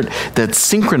of spirit that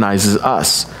synchronizes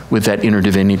us with that inner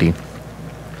divinity.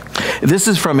 This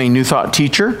is from a New Thought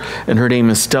teacher, and her name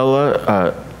is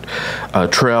Stella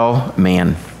Trail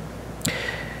Mann.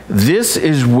 This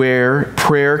is where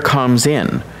prayer comes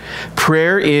in.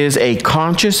 Prayer is a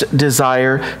conscious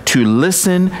desire to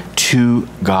listen to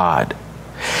God.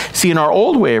 See, in our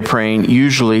old way of praying,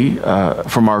 usually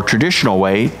from our traditional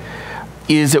way,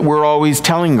 is that we're always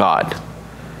telling God.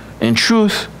 In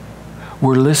truth,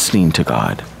 we're listening to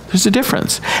God. There's a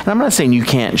difference. And I'm not saying you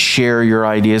can't share your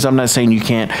ideas. I'm not saying you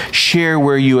can't share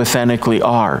where you authentically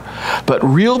are. But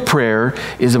real prayer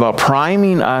is about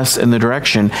priming us in the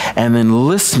direction and then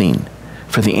listening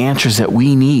for the answers that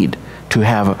we need to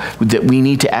have, that we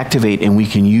need to activate and we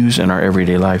can use in our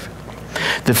everyday life.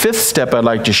 The fifth step I'd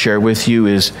like to share with you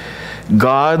is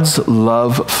God's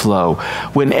love flow.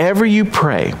 Whenever you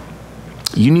pray,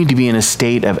 you need to be in a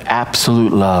state of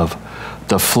absolute love.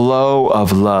 The flow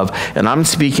of love. And I'm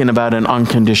speaking about an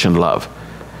unconditioned love.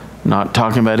 I'm not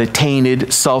talking about a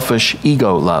tainted, selfish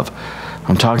ego love.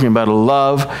 I'm talking about a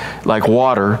love like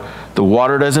water. The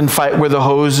water doesn't fight where the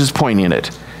hose is pointing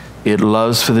it. It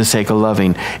loves for the sake of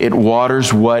loving. It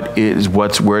waters where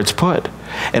it's put.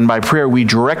 And by prayer, we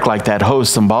direct like that hose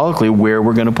symbolically where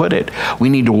we're going to put it. We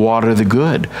need to water the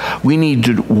good. We need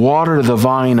to water the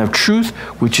vine of truth,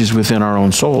 which is within our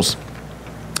own souls.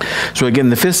 So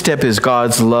again, the fifth step is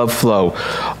God's love flow.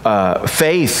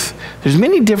 Faith. There's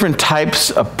many different types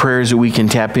of prayers that we can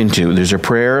tap into. There's a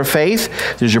prayer of faith.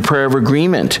 There's a prayer of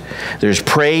agreement. There's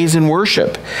praise and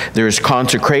worship. There's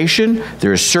consecration.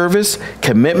 There's service,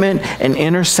 commitment, and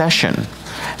intercession.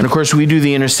 And of course, we do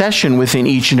the intercession within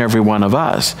each and every one of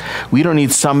us. We don't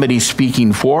need somebody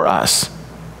speaking for us.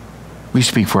 We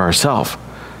speak for ourselves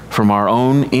from our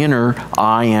own inner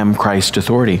I am Christ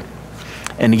authority.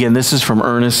 And again, this is from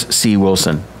Ernest C.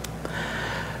 Wilson.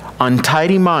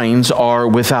 Untidy minds are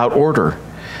without order.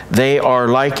 They are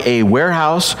like a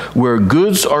warehouse where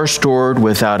goods are stored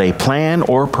without a plan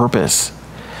or purpose.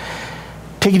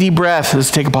 Take a deep breath.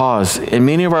 Let's take a pause. In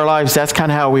many of our lives, that's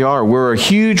kind of how we are. We're a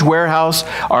huge warehouse.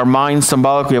 Our minds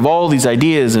symbolically have all these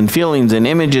ideas and feelings and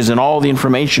images and all the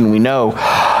information we know.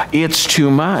 It's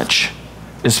too much,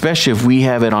 especially if we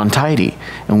have it untidy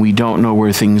and we don't know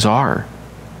where things are.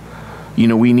 You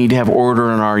know, we need to have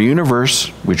order in our universe,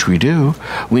 which we do.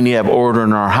 We need to have order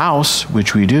in our house,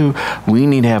 which we do. We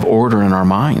need to have order in our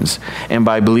minds. And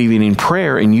by believing in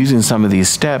prayer and using some of these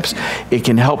steps, it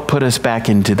can help put us back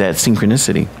into that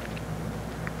synchronicity.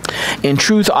 In the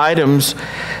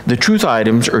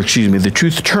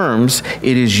truth terms,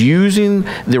 it is using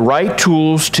the right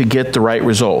tools to get the right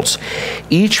results.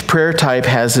 Each prayer type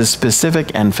has a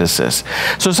specific emphasis.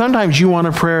 So sometimes you want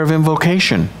a prayer of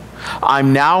invocation.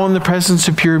 I'm now in the presence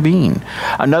of pure being.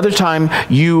 Another time,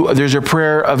 there's a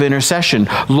prayer of intercession.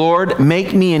 Lord,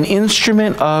 make me an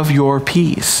instrument of your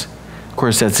peace. Of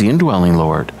course, that's the indwelling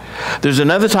Lord. There's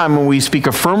another time when we speak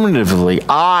affirmatively,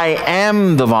 I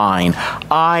am the vine.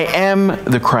 I am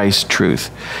the Christ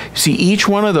truth. See, each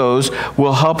one of those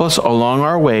will help us along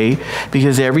our way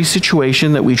because every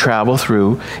situation that we travel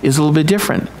through is a little bit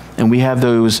different. And we have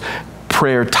those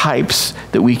prayer types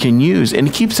that we can use, and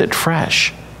it keeps it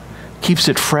fresh. Keeps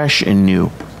it fresh and new.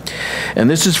 And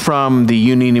this is from the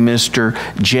Unity Minister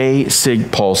J.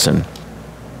 Sig Paulson.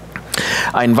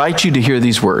 I invite you to hear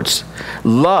these words.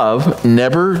 Love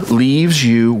never leaves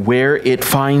you where it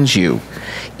finds you.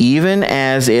 Even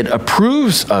as it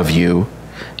approves of you,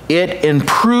 It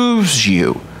improves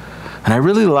you. And I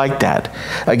really like that.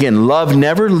 Again, love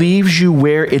never leaves you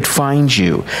where it finds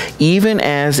you. Even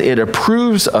as it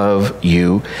approves of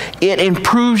you, it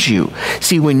improves you.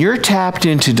 See, when you're tapped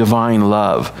into divine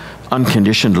love,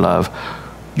 unconditioned love,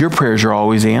 your prayers are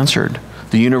always answered.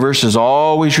 The universe is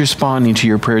always responding to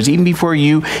your prayers, even before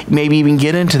you maybe even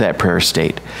get into that prayer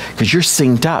state, because you're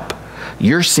synced up.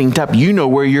 You're synced up. You know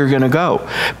where you're going to go.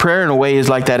 Prayer, in a way, is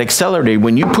like that accelerator.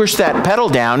 When you push that pedal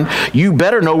down, you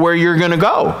better know where you're going to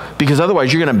go, because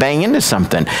otherwise you're going to bang into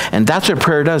something. And that's what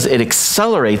prayer does. It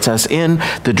accelerates us in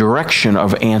the direction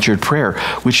of answered prayer,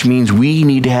 which means we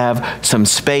need to have some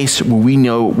space where we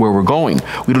know where we're going.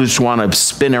 We don't just want to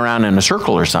spin around in a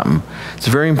circle or something. It's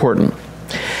very important.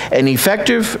 An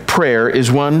effective prayer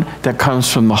is one that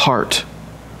comes from the heart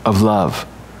of love.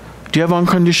 Do you have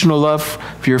unconditional love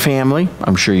for your family?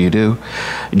 I'm sure you do.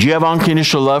 Do you have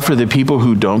unconditional love for the people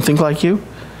who don't think like you?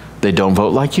 They don't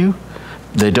vote like you?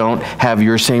 They don't have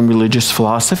your same religious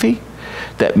philosophy?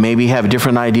 That maybe have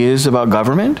different ideas about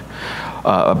government?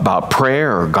 About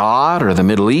prayer or God or the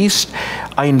Middle East?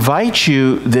 I invite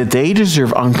you that they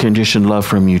deserve unconditional love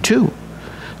from you too.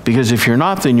 Because if you're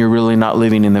not, then you're really not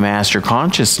living in the master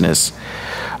consciousness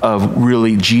of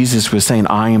really Jesus was saying,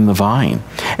 I am the vine.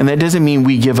 And that doesn't mean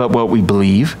we give up what we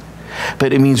believe,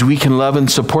 but it means we can love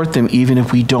and support them even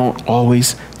if we don't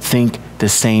always think the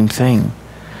same thing.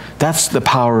 That's the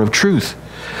power of truth.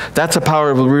 That's the power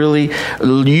of really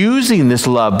using this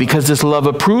love, because this love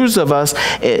approves of us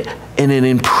and it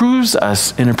improves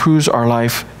us and improves our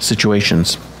life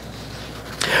situations.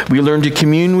 We learn to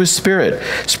commune with Spirit.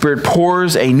 Spirit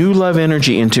pours a new love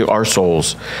energy into our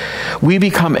souls. We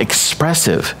become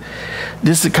expressive.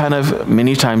 This is kind of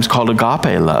many times called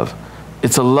agape love.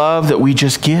 It's a love that we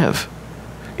just give.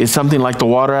 It's something like the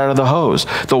water out of the hose.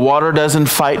 The water doesn't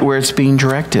fight where it's being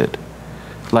directed.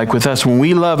 Like with us, when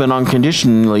we love and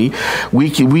unconditionally,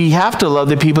 we have to love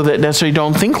the people that necessarily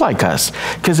don't think like us.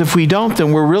 Because if we don't,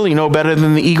 then we're really no better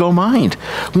than the ego mind.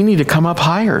 We need to come up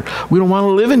higher. We don't want to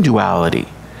live in duality.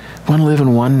 We want to live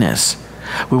in oneness.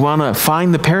 We want to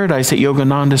find the paradise that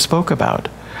Yogananda spoke about.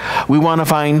 We want to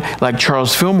find, like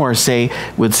Charles Fillmore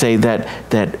would say,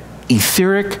 that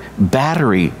etheric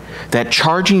battery, that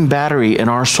charging battery in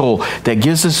our soul that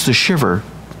gives us the shiver,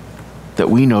 that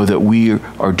we know that we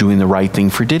are doing the right thing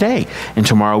for today. And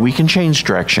tomorrow we can change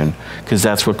direction, because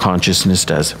that's what consciousness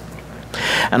does.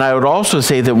 And I would also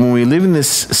say that when we live in this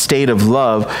state of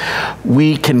love,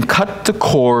 we can cut the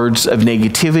cords of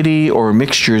negativity or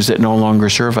mixtures that no longer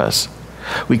serve us.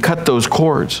 We cut those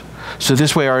cords. So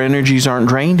this way our energies aren't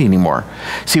drained anymore.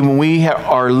 See, when we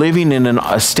are living in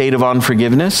a state of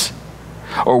unforgiveness,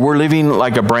 or we're living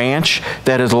like a branch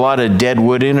that has a lot of dead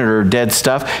wood in it or dead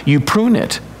stuff, you prune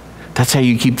it. That's how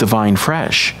you keep the vine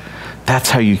fresh. That's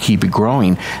how you keep it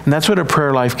growing. And that's what a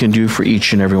prayer life can do for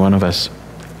each and every one of us.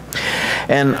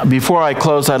 And before I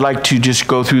close, I'd like to just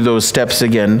go through those steps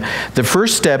again. The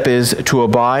first step is to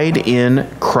abide in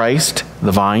Christ,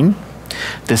 the vine.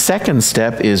 The second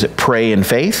step is pray in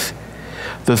faith.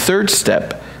 The third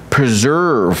step,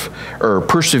 preserve or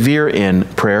persevere in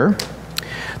prayer.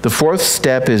 The fourth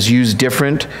step is use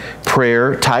different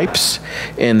prayer types.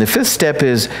 And the fifth step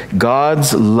is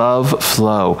God's love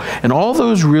flow. And all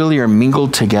those really are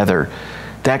mingled together.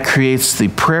 That creates the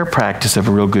prayer practice of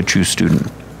a real good true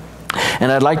student.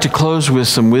 And I'd like to close with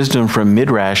some wisdom from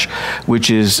Midrash,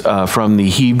 which is from the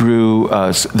Hebrew,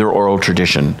 their oral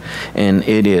tradition. And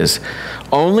it is,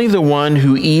 only the one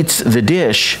who eats the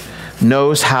dish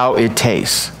knows how it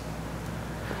tastes.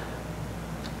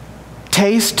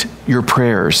 Taste your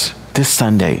prayers this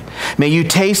Sunday. May you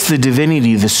taste the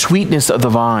divinity, the sweetness of the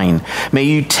vine. May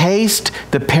you taste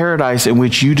the paradise in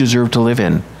which you deserve to live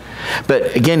in.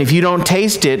 But again, if you don't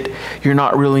taste it, you're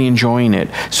not really enjoying it.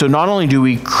 So not only do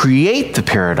we create the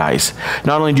paradise,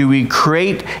 not only do we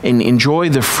create and enjoy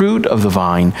the fruit of the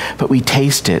vine, but we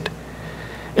taste it.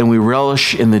 And we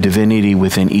relish in the divinity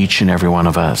within each and every one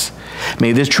of us.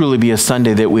 May this truly be a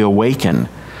Sunday that we awaken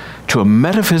to a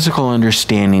metaphysical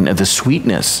understanding of the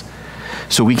sweetness,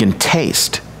 so we can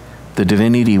taste the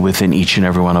divinity within each and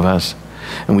every one of us.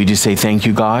 And we just say, thank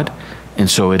you, God, and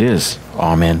so it is.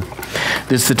 Amen.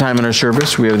 This is the time in our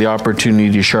service. We have the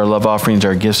opportunity to share our love offerings,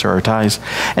 our gifts, or our tithes.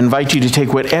 I invite you to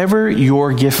take whatever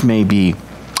your gift may be,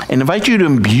 and invite you to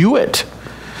imbue it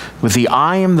with the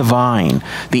I am the vine,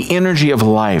 the energy of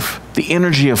life, the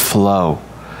energy of flow.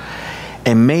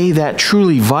 And may that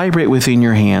truly vibrate within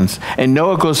your hands. And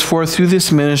know it goes forth through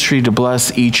this ministry to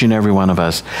bless each and every one of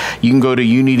us. You can go to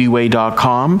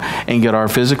unityway.com and get our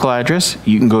physical address.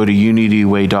 You can go to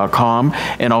unityway.com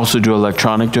and also do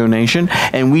electronic donation.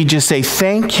 And we just say,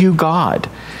 thank you, God,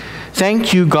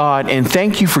 Thank you, God, and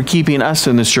thank you for keeping us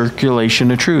in the circulation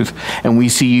of truth. And we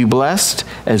see you blessed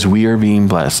as we are being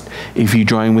blessed. If you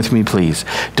join with me, please.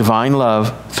 Divine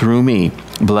love through me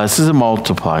blesses and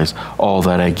multiplies all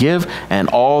that I give and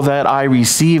all that I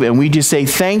receive. And we just say,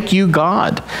 thank you,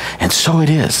 God. And so it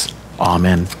is.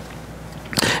 Amen.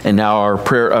 And now our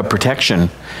prayer of protection.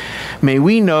 May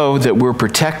we know that we're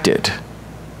protected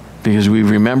because we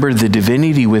remember the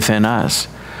divinity within us.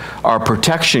 Our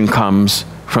protection comes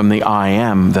from the I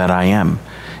am that I am.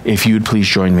 If you'd please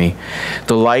join me.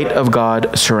 The light of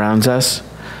God surrounds us.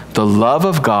 The love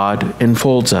of God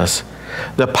enfolds us.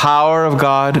 The power of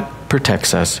God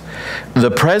protects us. The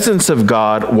presence of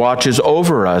God watches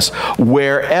over us.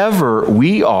 Wherever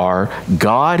we are,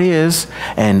 God is,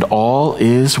 and all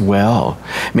is well.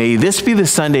 May this be the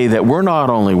Sunday that we're not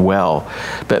only well,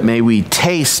 but may we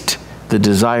taste the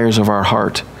desires of our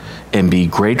heart and be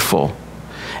grateful.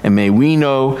 And may we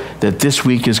know that this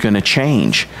week is going to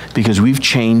change because we've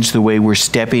changed the way we're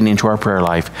stepping into our prayer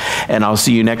life. And I'll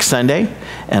see you next Sunday.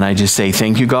 And I just say,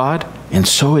 thank you, God. And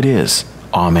so it is.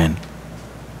 Amen.